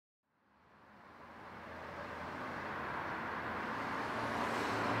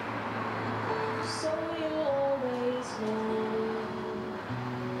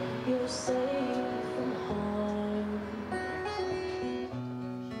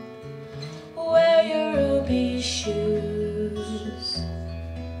these shoes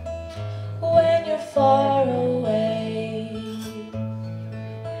when you're far away,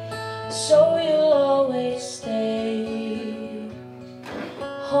 so you'll always stay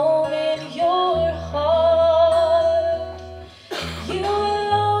home in your heart. You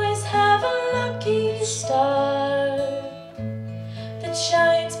will always have a lucky star that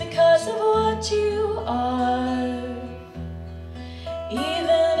shines because of what you are,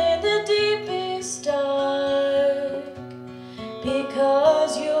 even in the deepest dark,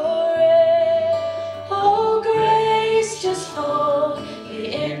 because you're it. Oh, grace, just hold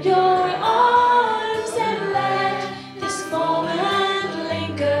me in your arms and let this moment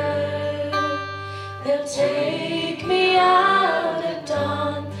linger. They'll take me out at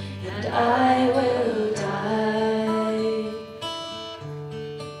dawn and I will die.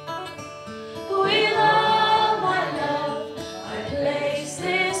 With all my love, I place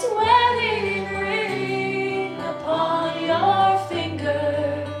this wedding ring upon your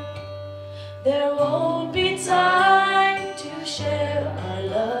finger. There won't be time to share our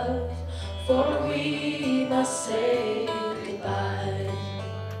love, for we must say goodbye.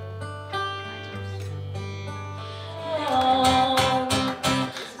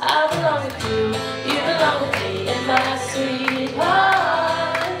 I belong with you, you belong with me, and my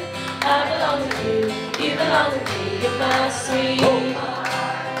sweetheart. I belong with you, you belong with me, you're my sweetheart.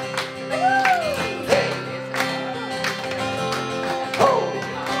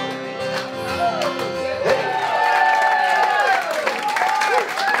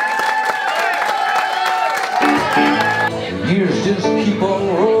 Years just keep on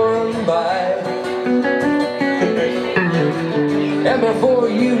roaring by, and before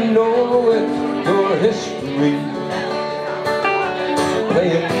you know it, your history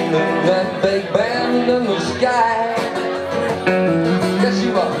playing that big band in the sky. Yes,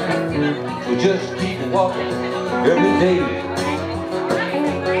 you are. So just keep walking every day,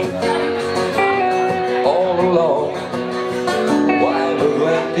 all along wild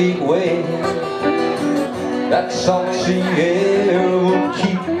Atlantic way. That salty air will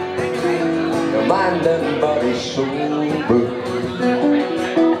keep your mind and body sober.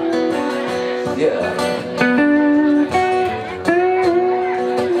 Yeah.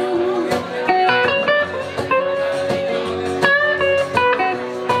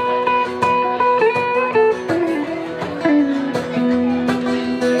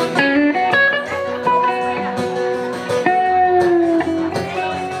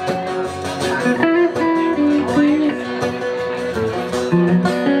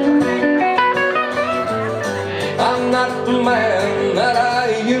 I'm not the man that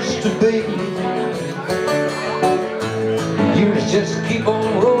I used to be. Years just keep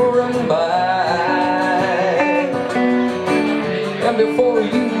on roaring by, and before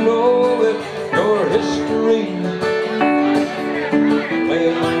you know it, your history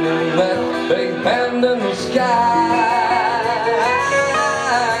playing that big band in the sky.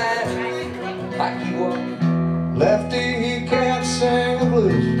 I keep on. Lefty, he can't sing the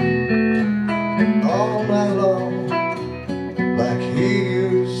blues all night long like he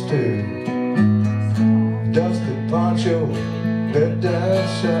used to. Dusted poncho, head down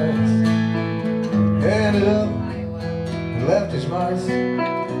south, ended up and left his mouth.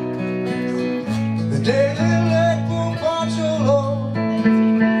 The day they let poor Poncho low,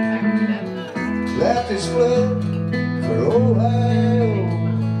 left his blood for Ohio,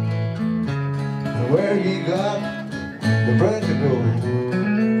 and where he got the bread to go.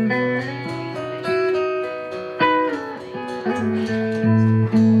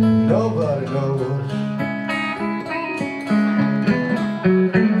 Nobody knows.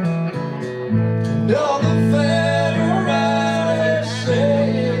 And all the federalists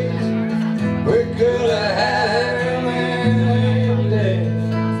say we could have had him any day.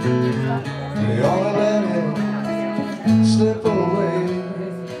 We only let him slip away.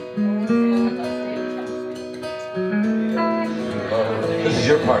 This is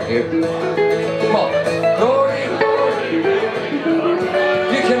your part here. Come on. Glory, glory.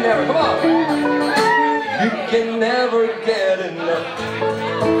 You can never, come on. You can never get enough.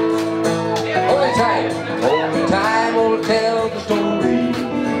 Only time will tell the story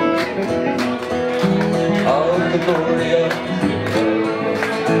of the glory of